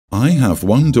I have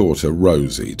one daughter,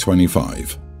 Rosie,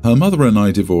 25. Her mother and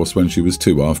I divorced when she was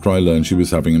 2 after I learned she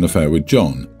was having an affair with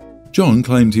John. John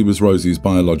claimed he was Rosie's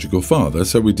biological father,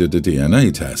 so we did a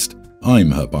DNA test.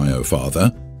 I'm her bio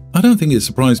father. I don't think it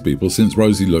surprised people since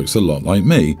Rosie looks a lot like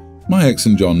me. My ex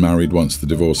and John married once the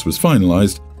divorce was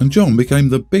finalised, and John became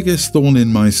the biggest thorn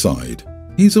in my side.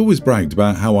 He's always bragged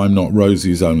about how I'm not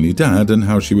Rosie's only dad and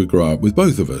how she would grow up with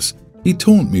both of us. He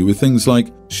taunt me with things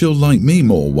like, she'll like me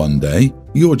more one day,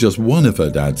 you're just one of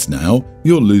her dads now,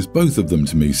 you'll lose both of them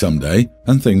to me someday,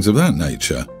 and things of that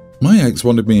nature. My ex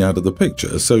wanted me out of the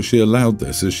picture, so she allowed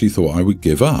this as she thought I would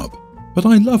give up. But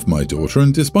I love my daughter,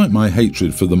 and despite my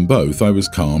hatred for them both, I was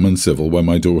calm and civil when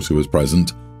my daughter was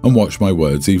present, and watched my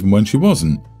words even when she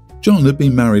wasn't. John had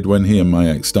been married when he and my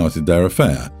ex started their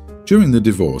affair. During the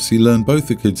divorce, he learned both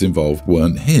the kids involved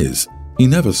weren't his. He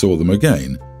never saw them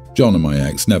again. John and my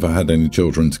ex never had any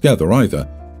children together either,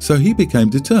 so he became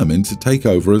determined to take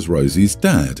over as Rosie's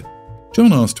dad.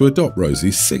 John asked to adopt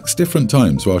Rosie 6 different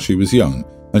times while she was young,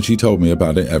 and she told me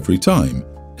about it every time.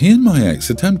 He and my ex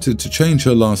attempted to change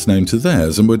her last name to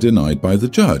theirs and were denied by the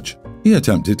judge. He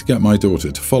attempted to get my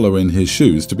daughter to follow in his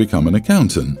shoes to become an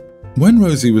accountant. When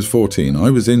Rosie was 14, I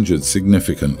was injured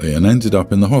significantly and ended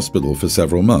up in the hospital for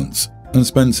several months, and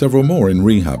spent several more in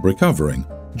rehab recovering.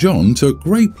 John took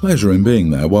great pleasure in being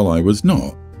there while I was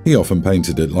not. He often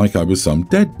painted it like I was some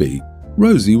deadbeat.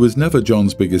 Rosie was never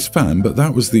John's biggest fan, but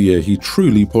that was the year he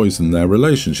truly poisoned their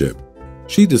relationship.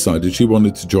 She decided she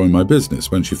wanted to join my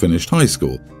business when she finished high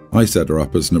school. I set her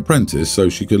up as an apprentice so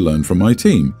she could learn from my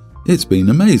team. It's been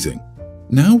amazing.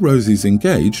 Now Rosie's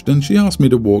engaged and she asked me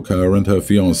to walk her and her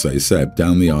fiancé Seb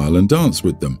down the aisle and dance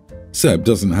with them. Seb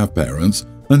doesn't have parents,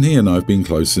 and he and I have been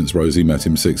close since Rosie met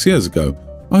him 6 years ago.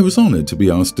 I was honoured to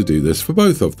be asked to do this for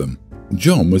both of them.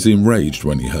 John was enraged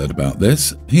when he heard about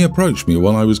this. He approached me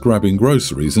while I was grabbing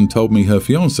groceries and told me her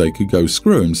fiancé could go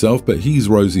screw himself, but he's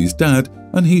Rosie's dad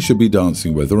and he should be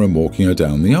dancing with her and walking her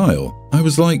down the aisle. I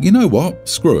was like, you know what,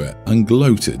 screw it, and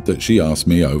gloated that she asked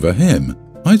me over him.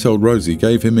 I told Rosie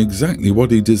gave him exactly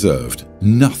what he deserved,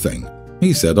 nothing.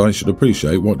 He said I should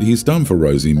appreciate what he's done for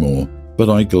Rosie more, but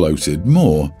I gloated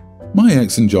more. My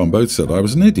ex and John both said I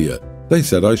was an idiot. They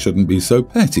said I shouldn't be so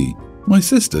petty. My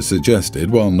sister suggested,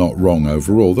 while not wrong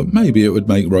overall, that maybe it would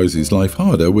make Rosie's life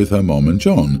harder with her mom and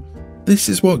John. This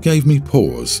is what gave me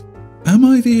pause. Am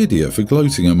I the idiot for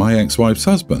gloating at my ex-wife's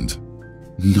husband?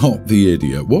 Not the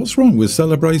idiot. What's wrong with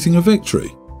celebrating a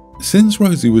victory? Since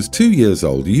Rosie was 2 years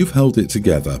old, you've held it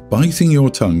together, biting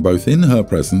your tongue both in her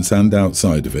presence and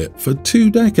outside of it, for 2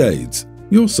 decades.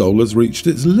 Your soul has reached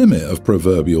its limit of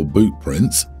proverbial boot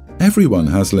prints. Everyone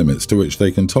has limits to which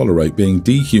they can tolerate being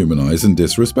dehumanized and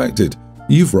disrespected.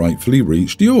 You've rightfully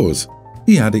reached yours.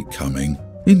 He had it coming.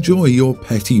 Enjoy your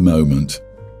petty moment.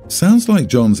 Sounds like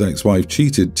John's ex-wife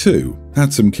cheated too,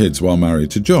 had some kids while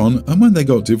married to John, and when they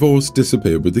got divorced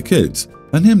disappeared with the kids.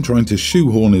 And him trying to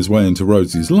shoehorn his way into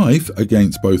Rosie's life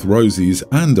against both Rosie's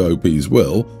and OP's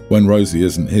will, when Rosie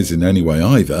isn't his in any way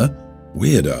either.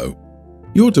 Weirdo.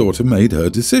 Your daughter made her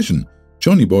decision.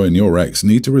 Johnny boy and your ex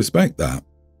need to respect that.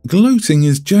 Gloating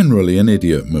is generally an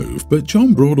idiot move, but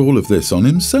John brought all of this on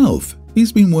himself.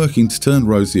 He's been working to turn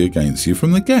Rosie against you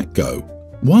from the get-go.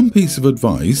 One piece of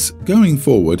advice, going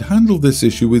forward, handle this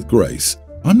issue with grace.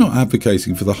 I'm not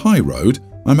advocating for the high road,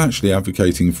 I'm actually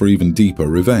advocating for even deeper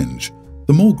revenge.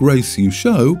 The more grace you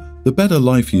show, the better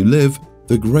life you live,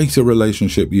 the greater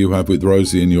relationship you have with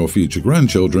Rosie and your future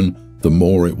grandchildren, the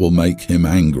more it will make him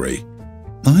angry.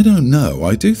 I don't know,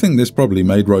 I do think this probably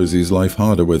made Rosie's life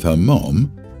harder with her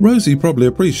mom. Rosie probably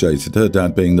appreciated her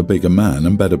dad being the bigger man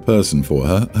and better person for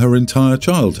her entire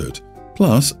childhood.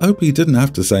 Plus, Opie didn't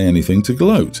have to say anything to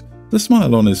gloat. The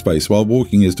smile on his face while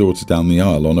walking his daughter down the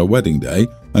aisle on her wedding day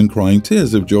and crying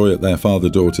tears of joy at their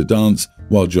father-daughter dance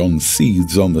while John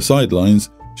seethes on the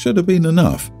sidelines should have been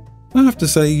enough. I have to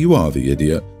say, you are the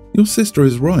idiot. Your sister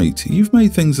is right, you've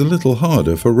made things a little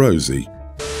harder for Rosie.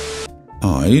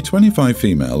 I, 25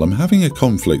 female, am having a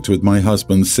conflict with my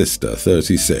husband's sister,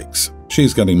 36.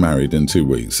 She's getting married in 2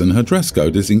 weeks and her dress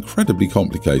code is incredibly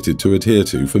complicated to adhere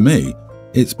to for me.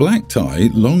 It's black tie,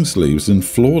 long sleeves and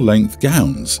floor-length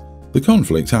gowns. The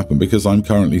conflict happened because I'm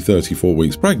currently 34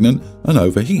 weeks pregnant and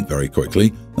overheat very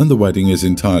quickly, and the wedding is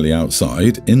entirely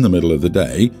outside, in the middle of the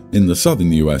day, in the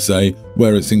southern USA,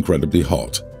 where it's incredibly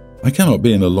hot. I cannot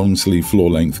be in a long-sleeve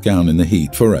floor-length gown in the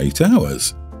heat for 8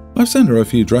 hours. I've sent her a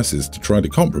few dresses to try to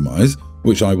compromise,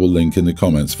 which I will link in the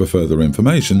comments for further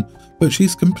information, but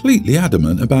she's completely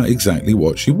adamant about exactly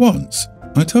what she wants.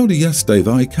 I told her yesterday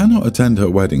that I cannot attend her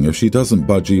wedding if she doesn't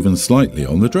budge even slightly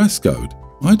on the dress code.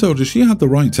 I told her she had the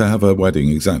right to have her wedding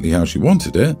exactly how she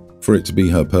wanted it, for it to be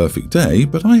her perfect day,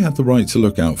 but I had the right to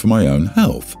look out for my own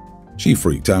health. She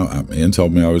freaked out at me and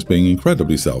told me I was being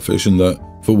incredibly selfish and that,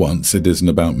 for once, it isn't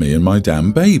about me and my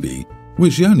damn baby,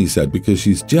 which she only said because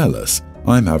she's jealous.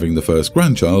 I'm having the first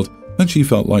grandchild, and she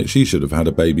felt like she should have had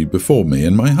a baby before me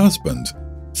and my husband.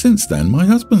 Since then, my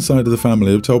husband's side of the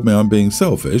family have told me I'm being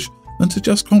selfish and to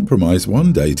just compromise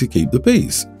one day to keep the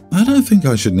peace. I don't think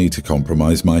I should need to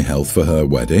compromise my health for her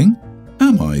wedding.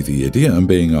 Am I the idiot and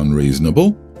being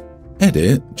unreasonable?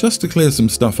 Edit, just to clear some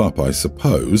stuff up, I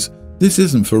suppose. This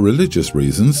isn't for religious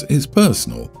reasons, it's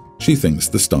personal. She thinks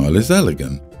the style is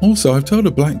elegant. Also, I've told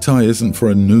her black tie isn't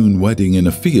for a noon wedding in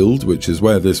a field, which is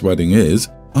where this wedding is.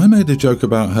 I made a joke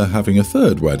about her having a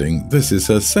third wedding. This is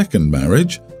her second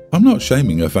marriage. I'm not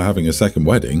shaming her for having a second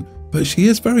wedding, but she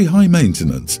is very high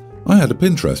maintenance. I had a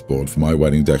Pinterest board for my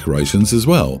wedding decorations as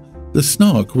well. The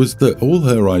snark was that all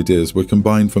her ideas were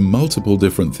combined from multiple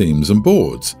different themes and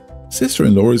boards.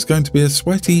 Sister-in-law is going to be a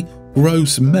sweaty,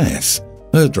 gross mess.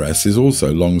 Her dress is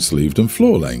also long-sleeved and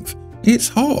floor-length. It's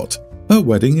hot. Her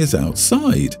wedding is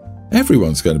outside.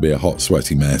 Everyone's going to be a hot,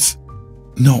 sweaty mess.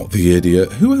 Not the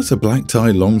idiot who has a black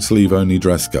tie, long-sleeve only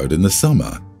dress code in the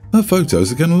summer. Her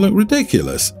photos are going to look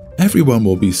ridiculous. Everyone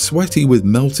will be sweaty with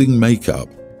melting makeup.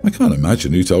 I can't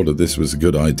imagine who told her this was a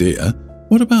good idea.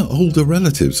 What about older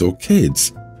relatives or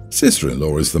kids?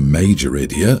 Sister-in-law is the major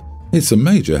idiot. It's a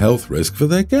major health risk for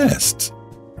their guests.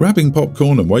 Grabbing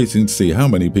popcorn and waiting to see how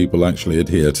many people actually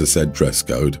adhere to said dress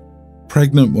code.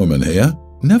 Pregnant woman here.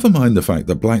 Never mind the fact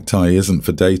that black tie isn't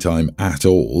for daytime at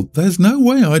all. There's no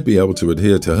way I'd be able to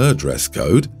adhere to her dress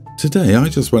code. Today I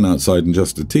just went outside in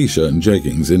just a t-shirt and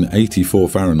jeggings in 84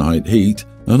 Fahrenheit heat,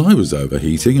 and I was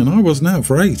overheating and I wasn't out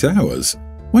for 8 hours.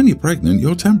 When you're pregnant,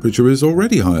 your temperature is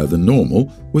already higher than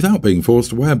normal without being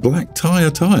forced to wear black tie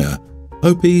attire.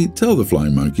 OP, tell the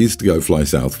flying monkeys to go fly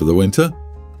south for the winter.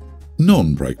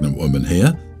 Non-pregnant woman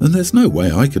here, and there's no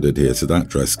way I could adhere to that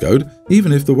dress code,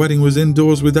 even if the wedding was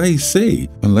indoors with AC,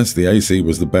 unless the AC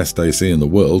was the best AC in the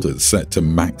world, it's set to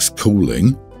max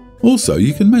cooling. Also,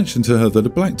 you can mention to her that a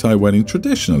black tie wedding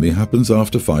traditionally happens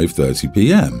after 5:30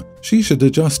 p.m. She should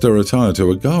adjust her attire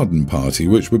to a garden party,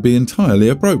 which would be entirely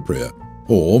appropriate.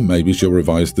 Or maybe she'll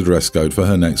revise the dress code for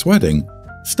her next wedding.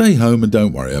 Stay home and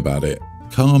don't worry about it.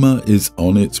 Karma is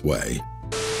on its way.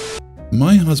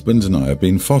 My husband and I have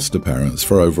been foster parents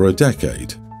for over a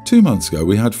decade. 2 months ago,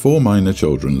 we had 4 minor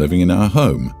children living in our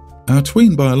home. Our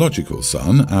tween biological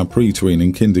son, our pre-tween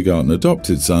and kindergarten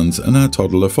adopted sons, and our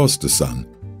toddler foster son.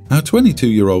 Our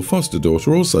 22-year-old foster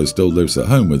daughter also still lives at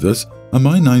home with us, and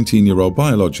my 19-year-old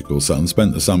biological son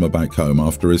spent the summer back home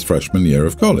after his freshman year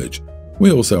of college.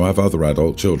 We also have other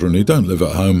adult children who don't live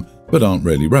at home, but aren't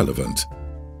really relevant.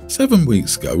 7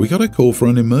 weeks ago, we got a call for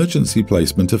an emergency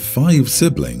placement of 5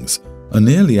 siblings. A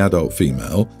nearly adult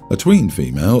female, a tween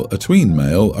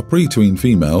male, a pre-tween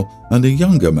female, and a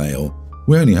younger male.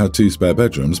 We only had 2 spare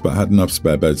bedrooms but had enough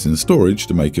spare beds in storage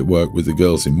to make it work with the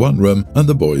girls in one room and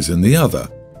the boys in the other.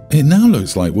 It now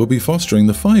looks like we'll be fostering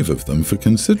the 5 of them for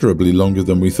considerably longer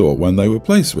than we thought when they were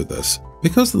placed with us.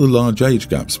 Because of the large age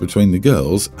gaps between the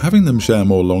girls, having them share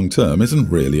more long-term isn't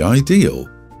really ideal.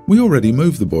 We already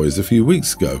moved the boys a few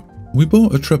weeks ago. We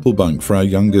bought a triple bunk for our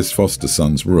youngest foster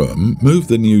son's room, moved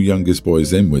the new youngest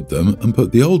boys in with them, and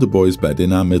put the older boy's bed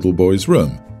in our middle boy's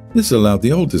room. This allowed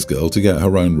the oldest girl to get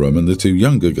her own room and the 2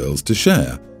 younger girls to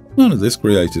share. None of this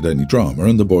created any drama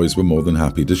and the boys were more than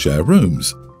happy to share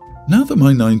rooms. Now that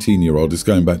my 19-year-old is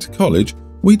going back to college,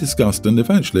 we discussed and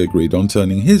eventually agreed on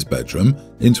turning his bedroom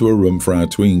into a room for our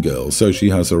tween girl so she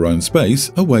has her own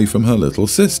space away from her little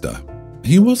sister.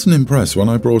 He wasn't impressed when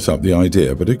I brought up the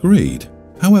idea but agreed.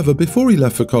 However, before he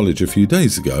left for college a few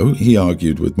days ago, he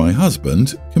argued with my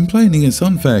husband, complaining it's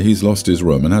unfair he's lost his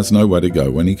room and has nowhere to go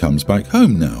when he comes back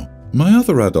home now. My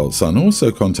other adult son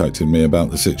also contacted me about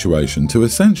the situation to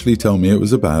essentially tell me it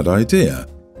was a bad idea.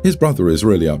 His brother is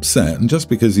really upset, and just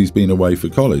because he's been away for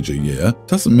college a year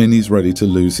doesn't mean he's ready to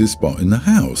lose his spot in the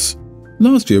house.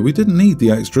 Last year we didn't need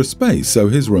the extra space, so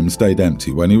his room stayed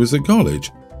empty when he was at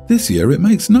college. This year it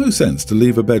makes no sense to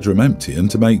leave a bedroom empty and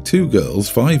to make 2 girls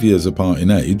 5 years apart in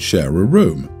age share a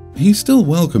room. He's still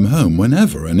welcome home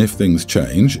whenever, and if things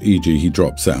change, e.g. he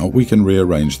drops out, we can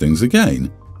rearrange things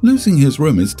again. Losing his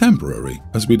room is temporary,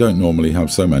 as we don't normally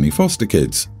have so many foster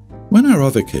kids. When our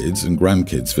other kids and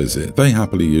grandkids visit, they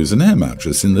happily use an air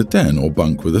mattress in the den or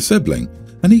bunk with a sibling,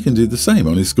 and he can do the same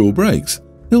on his school breaks.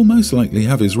 He'll most likely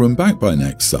have his room back by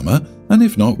next summer, and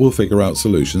if not, we'll figure out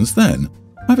solutions then.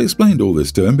 I've explained all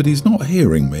this to him, but he's not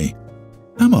hearing me.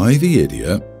 Am I the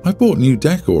idiot? I've bought new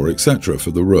decor, etc.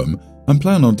 for the room and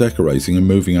plan on decorating and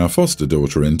moving our foster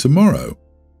daughter in tomorrow.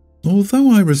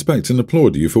 Although I respect and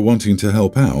applaud you for wanting to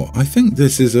help out, I think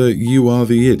this is a "you are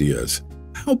the idiot."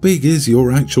 How big is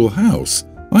your actual house?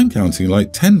 I'm counting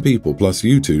like 10 people plus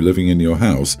you two living in your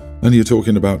house, and you're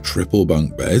talking about triple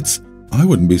bunk beds? I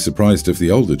wouldn't be surprised if the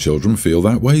older children feel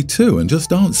that way too and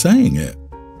just aren't saying it.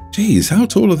 Geez, how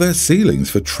tall are their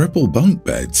ceilings for triple bunk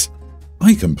beds?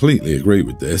 I completely agree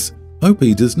with this.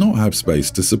 OP does not have space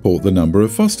to support the number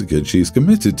of foster kids she's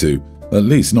committed to, at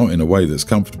least not in a way that's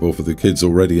comfortable for the kids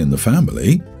already in the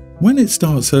family. When it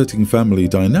starts hurting family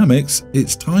dynamics,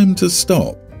 it's time to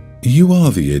stop. You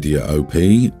are the idiot, OP.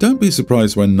 Don't be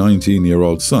surprised when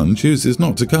 19-year-old son chooses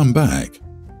not to come back.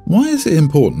 Why is it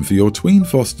important for your tween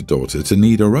foster daughter to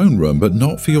need her own room but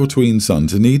not for your tween son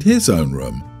to need his own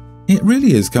room? It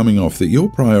really is coming off that you're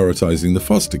prioritizing the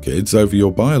foster kids over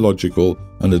your biological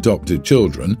and adopted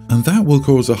children, and that will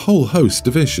cause a whole host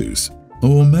of issues.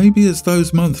 Or maybe it's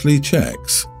those monthly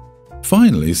checks.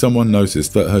 Finally, someone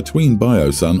noticed that her tween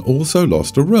bio son also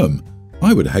lost a room.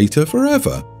 I would hate her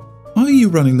forever. Are you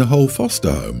running the whole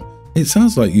foster home? It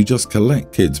sounds like you just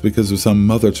collect kids because of some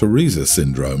Mother Teresa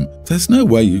syndrome. There's no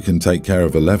way you can take care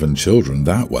of 11 children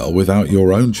that well without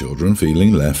your own children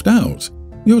feeling left out.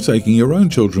 You're taking your own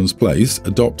children's place,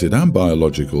 adopted and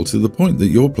biological, to the point that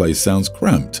your place sounds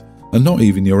cramped, and not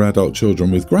even your adult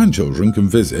children with grandchildren can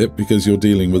visit because you're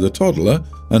dealing with a toddler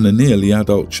and a nearly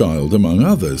adult child, among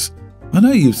others. I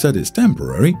know you've said it's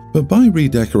temporary, but by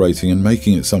redecorating and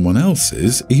making it someone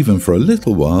else's, even for a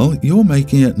little while, you're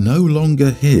making it no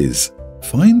longer his.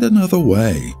 Find another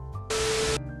way.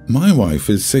 My wife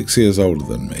is 6 years older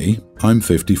than me. I'm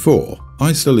 54.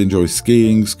 I still enjoy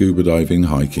skiing, scuba diving,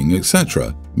 hiking,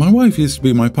 etc. My wife used to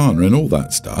be my partner in all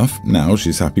that stuff. Now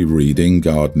she's happy reading,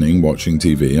 gardening, watching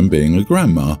TV and being a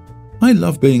grandma. I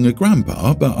love being a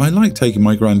grandpa, but I like taking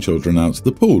my grandchildren out to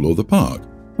the pool or the park.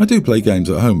 I do play games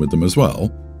at home with them as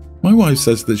well. My wife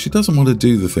says that she doesn't want to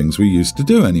do the things we used to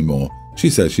do anymore. She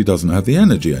says she doesn't have the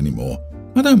energy anymore.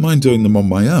 I don't mind doing them on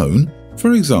my own.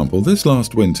 For example, this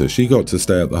last winter she got to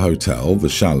stay at the hotel, the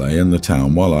chalet and the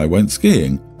town while I went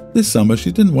skiing. This summer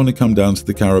she didn't want to come down to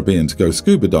the Caribbean to go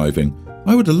scuba diving.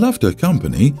 I would have loved her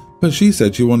company, but she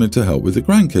said she wanted to help with the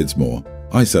grandkids more.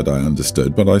 I said I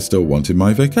understood, but I still wanted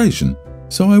my vacation.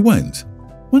 So I went.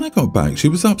 When I got back, she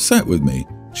was upset with me.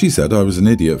 She said I was an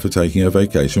idiot for taking a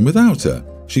vacation without her.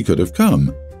 She could have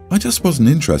come. I just wasn't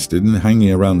interested in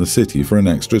hanging around the city for an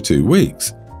extra 2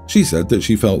 weeks. She said that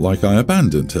she felt like I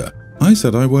abandoned her. I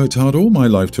said I worked hard all my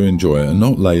life to enjoy it and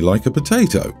not lay like a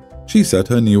potato. She said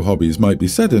her new hobbies might be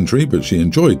sedentary, but she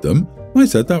enjoyed them. I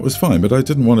said that was fine, but I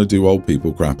didn't want to do old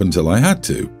people crap until I had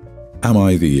to. Am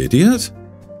I the idiot?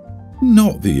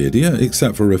 Not the idiot,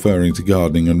 except for referring to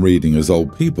gardening and reading as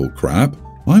old people crap.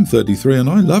 I'm 33 and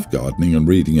I love gardening and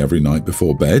reading every night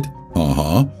before bed.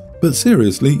 Haha. But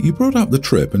seriously, you brought up the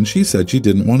trip and she said she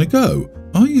didn't want to go.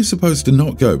 Are you supposed to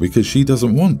not go because she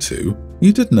doesn't want to?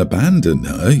 You didn't abandon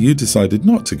her, you decided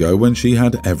not to go when she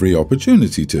had every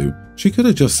opportunity to. She could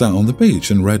have just sat on the beach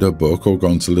and read her book or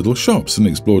gone to little shops and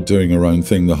explored doing her own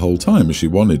thing the whole time as she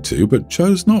wanted to, but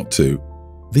chose not to.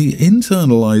 The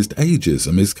internalized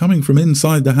ageism is coming from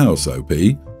inside the house, OP.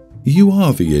 You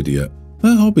are the idiot.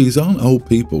 Her hobbies aren't old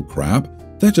people crap,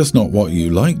 they're just not what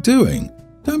you like doing.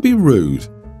 Don't be rude.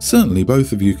 Certainly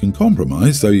both of you can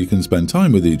compromise so you can spend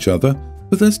time with each other,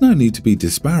 but there's no need to be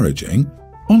disparaging.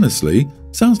 Honestly,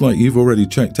 sounds like you've already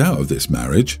checked out of this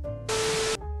marriage.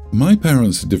 My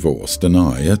parents are divorced and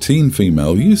I, a teen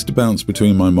female, used to bounce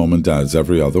between my mom and dad's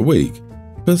every other week.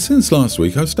 But since last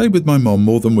week I've stayed with my mom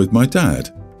more than with my dad.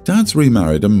 Dad's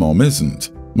remarried and mom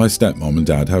isn't. My stepmom and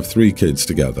dad have 3 kids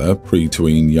together,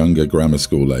 pre-tween, younger grammar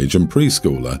school age and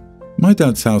preschooler. My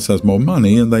dad's house has more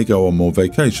money and they go on more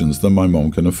vacations than my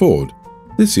mom can afford.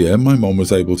 This year my mom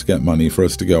was able to get money for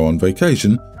us to go on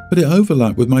vacation, but it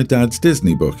overlapped with my dad's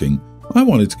Disney booking. I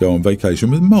wanted to go on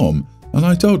vacation with mom, and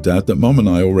I told dad that mom and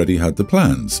I already had the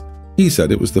plans. He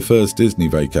said it was the first Disney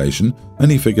vacation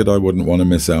and he figured I wouldn't want to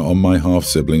miss out on my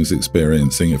half-siblings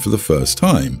experiencing it for the first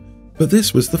time. But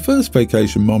this was the first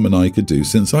vacation mom and I could do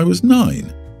since I was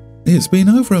 9. It's been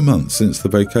over a month since the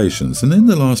vacations, and in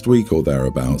the last week or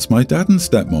thereabouts, my dad and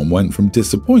stepmom went from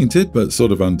disappointed but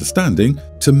sort of understanding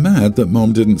to mad that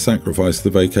mom didn't sacrifice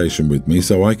the vacation with me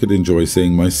so I could enjoy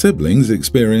seeing my siblings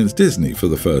experience Disney for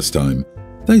the first time.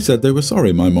 They said they were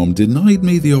sorry my mom denied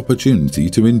me the opportunity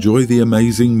to enjoy the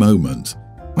amazing moment.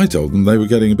 I told them they were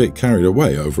getting a bit carried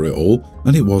away over it all,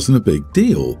 and it wasn't a big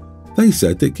deal. They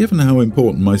said that given how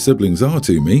important my siblings are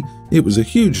to me, it was a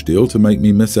huge deal to make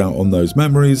me miss out on those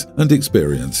memories and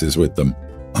experiences with them.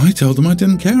 I told them I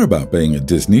didn't care about being at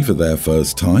Disney for their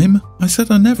first time. I said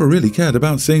I never really cared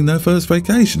about seeing their first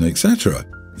vacation, etc.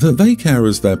 that they care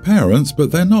as their parents,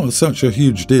 but they're not such a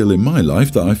huge deal in my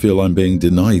life that I feel I'm being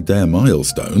denied their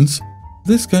milestones.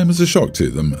 This came as a shock to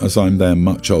them, as I'm their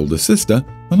much older sister,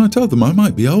 and I told them I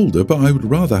might be older, but I would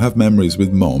rather have memories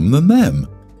with Mom than them.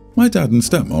 My dad and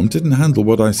stepmom didn't handle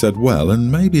what I said well,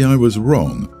 and maybe I was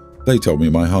wrong. They told me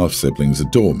my half-siblings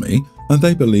adore me, and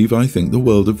they believe I think the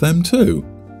world of them too.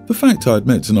 The fact I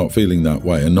admit to not feeling that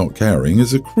way and not caring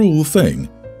is a cruel thing.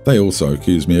 They also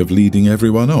accuse me of leading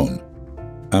everyone on.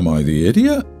 Am I the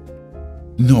idiot?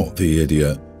 Not the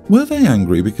idiot. Were they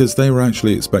angry because they were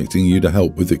actually expecting you to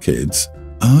help with the kids?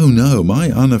 Oh no,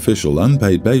 my unofficial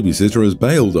unpaid babysitter has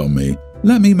bailed on me.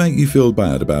 Let me make you feel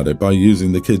bad about it by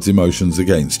using the kids' emotions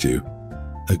against you.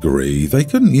 Agree, they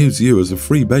couldn't use you as a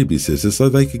free babysitter so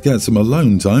they could get some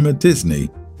alone time at Disney.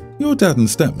 Your dad and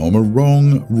stepmom are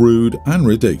wrong, rude, and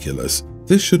ridiculous.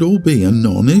 This should all be a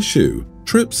non-issue.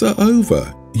 Trips are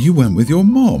over. You went with your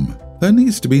mom. There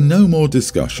needs to be no more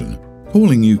discussion.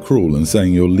 Calling you cruel and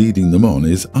saying you're leading them on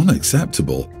is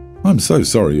unacceptable. I'm so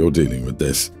sorry you're dealing with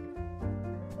this.